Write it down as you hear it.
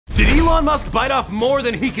Elon Musk bite off more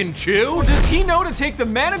than he can chew? Or does he know to take the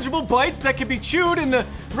manageable bites that can be chewed in the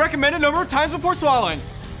recommended number of times before swallowing?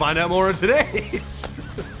 Find out more in today's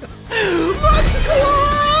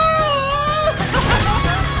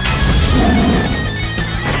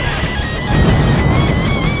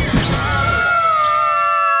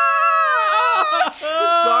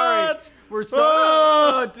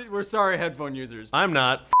We're sorry, headphone users. I'm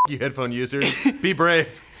not. F you, headphone users. Be brave.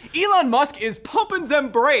 Elon Musk is pumping them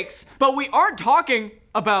brakes, but we aren't talking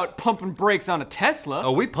about pumping brakes on a Tesla.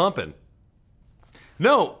 Oh, we pumping.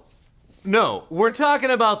 No, we're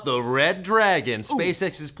talking about the Red Dragon,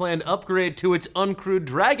 SpaceX's planned upgrade to its uncrewed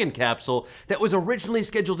Dragon capsule that was originally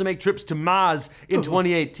scheduled to make trips to Mars in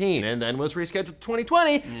 2018 and then was rescheduled to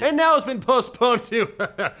 2020 and now has been postponed to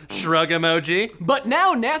shrug emoji. But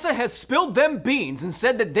now NASA has spilled them beans and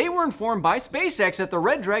said that they were informed by SpaceX that the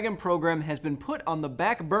Red Dragon program has been put on the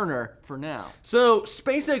back burner for now. So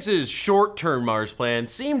SpaceX's short-term Mars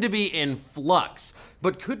plans seem to be in flux.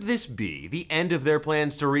 But could this be the end of their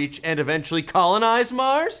plans to reach and eventually colonize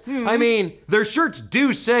Mars? I mean, their shirts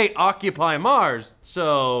do say Occupy Mars,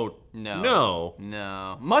 so no.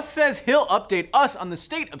 Musk says he'll update us on the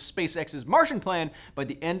state of SpaceX's Martian plan by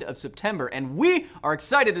the end of September, and we are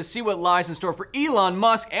excited to see what lies in store for Elon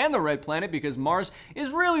Musk and the Red Planet, because Mars is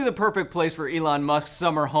really the perfect place for Elon Musk's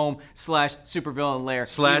summer home / supervillain lair.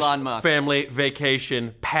 Elon Musk. Family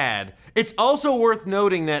vacation pad. It's also worth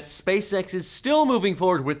noting that SpaceX is still moving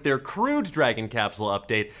forward with their crewed Dragon capsule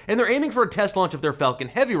update, and they're aiming for a test launch of their Falcon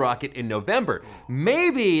Heavy rocket in November.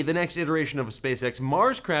 Maybe the next iteration of a SpaceX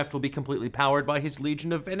Mars craft will be completely powered by his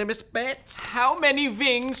legion of venomous bats. How many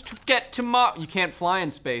wings to get to Mars? You can't fly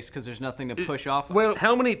in space because there's nothing to push off of. Well,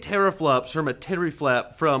 how many teraflops from a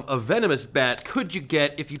teraflap from a venomous bat could you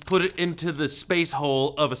get if you put it into the space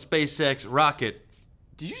hole of a SpaceX rocket?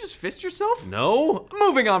 Did you just fist yourself? No.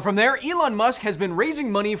 Moving on from there, Elon Musk has been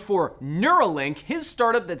raising money for Neuralink, his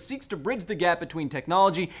startup that seeks to bridge the gap between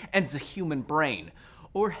technology and the human brain.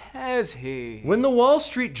 Or has he? When the Wall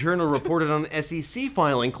Street Journal reported on an SEC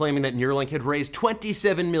filing claiming that Neuralink had raised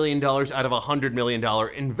 $27 million out of a $100 million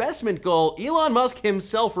investment goal, Elon Musk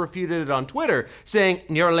himself refuted it on Twitter, saying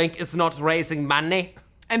Neuralink is not raising money.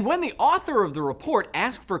 And when the author of the report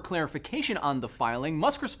asked for clarification on the filing,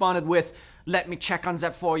 Musk responded with, "Let me check on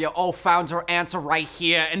that for you. Oh, found her answer right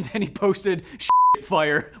here." And then he posted shit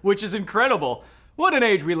fire, which is incredible. What an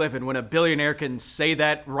age we live in when a billionaire can say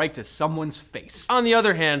that right to someone's face. On the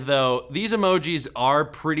other hand, though, these emojis are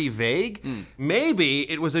pretty vague. Maybe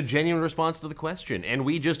it was a genuine response to the question, and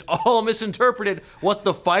we just all misinterpreted what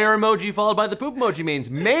the fire emoji followed by the poop emoji means.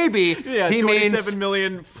 Maybe he means 27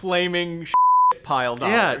 million flaming pile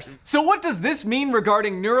dollars. Yeah. So what does this mean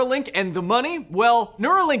regarding Neuralink and the money? Well,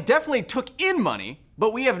 Neuralink definitely took in money,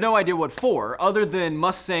 but we have no idea what for, other than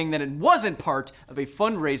Musk saying that it wasn't part of a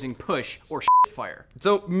fundraising push or fire.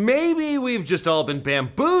 So maybe we've just all been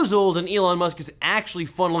bamboozled and Elon Musk is actually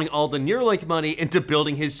funneling all the Neuralink money into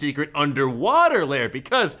building his secret underwater lair,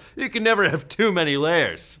 because you can never have too many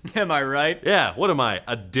layers. Am I right? Yeah, what am I,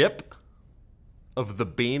 a dip? Of the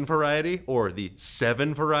bean variety or the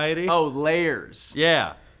 7 variety? Oh, layers.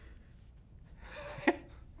 Yeah.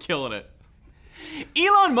 Killing it.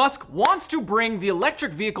 Elon Musk wants to bring the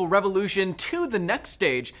electric vehicle revolution to the next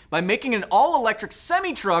stage by making an all-electric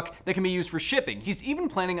semi-truck that can be used for shipping. He's even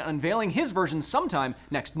planning on unveiling his version sometime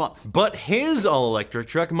next month. But his all-electric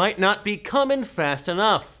truck might not be coming fast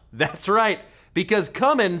enough. That's right. Because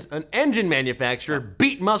Cummins, an engine manufacturer,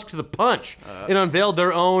 beat Musk to the punch and unveiled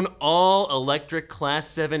their own all-electric Class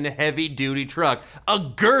 7 heavy-duty truck. A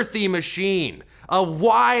girthy machine. A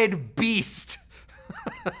wide beast.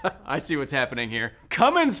 I see what's happening here.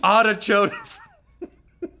 Cummins autochotive.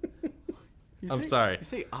 I'm sorry. You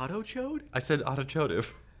say autochode? I said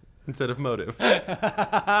autochotive instead of motive.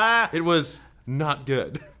 It was not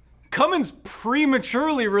good. Cummins'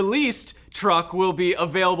 prematurely released truck will be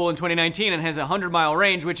available in 2019 and has a 100-mile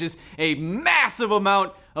range, which is a massive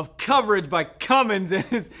amount of coverage by Cummins and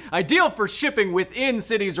is ideal for shipping within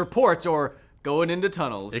cities or ports or going into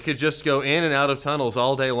tunnels. It could just go in and out of tunnels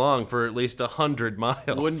all day long for at least 100 miles.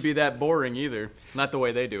 Wouldn't be that boring either. Not the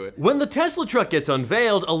way they do it. When the Tesla truck gets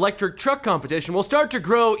unveiled, electric truck competition will start to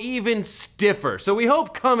grow even stiffer. So we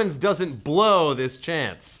hope Cummins doesn't blow this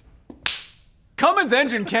chance. Cummins'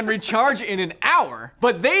 engine can recharge in an hour,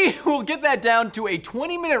 but they will get that down to a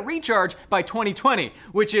 20-minute recharge by 2020,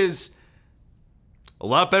 which is a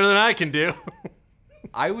lot better than I can do.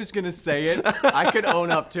 I was gonna say it. I could own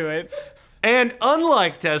up to it. And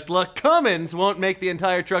unlike Tesla, Cummins won't make the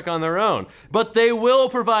entire truck on their own, but they will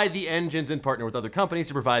provide the engines and partner with other companies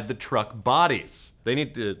to provide the truck bodies. They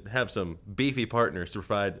need to have some beefy partners to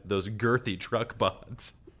provide those girthy truck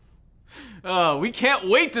bods. We can't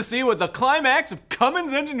wait to see what the climax of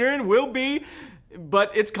Cummins engineering will be,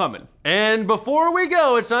 but it's coming. And before we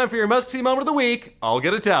go, it's time for your must-see moment of the week. I'll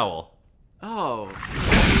get a towel. Oh.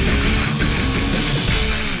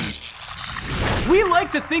 We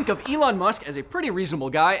like to think of Elon Musk as a pretty reasonable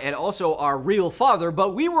guy and also our real father,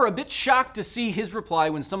 but we were a bit shocked to see his reply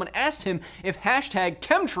when someone asked him if hashtag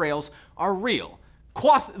chemtrails are real.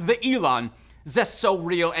 Quoth the Elon, "That's so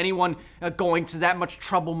real. Anyone going to that much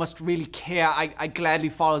trouble must really care. I gladly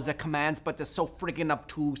follow their commands, but they're so friggin'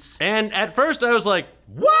 obtuse." And at first I was like,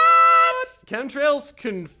 what? Chemtrails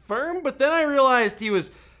confirmed? But then I realized he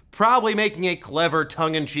was probably making a clever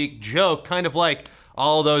tongue-in-cheek joke, kind of like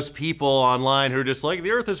all those people online who are just like,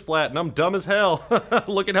 the earth is flat and I'm dumb as hell.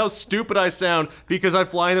 Look at how stupid I sound because I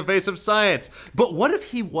fly in the face of science. But what if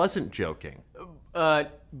he wasn't joking?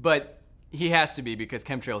 But he has to be because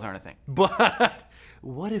chemtrails aren't a thing. But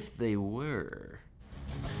what if they were?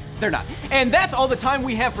 They're not. And that's all the time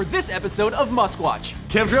we have for this episode of Muskwatch.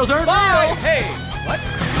 Chemtrails aren't Bye! real! Hey! What?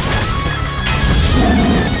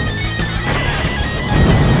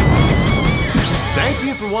 Thank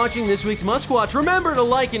you for watching this week's Muskwatch. Remember to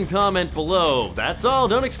like and comment below. That's all.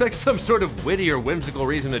 Don't expect some sort of witty or whimsical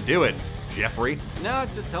reason to do it, Jeffrey. No, it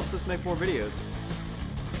just helps us make more videos.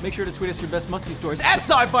 Make sure to tweet us your best muskie stories at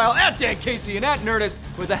SciFile, at Dan Casey, and at Nerdist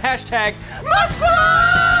with the hashtag Muskwatch!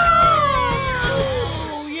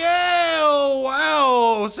 Oh, yeah! Oh,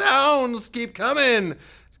 wow! Sounds keep coming.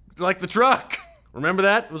 Like the truck. Remember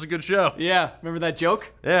that? It was a good show. Yeah, remember that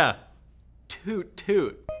joke? Yeah. Toot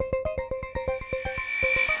toot.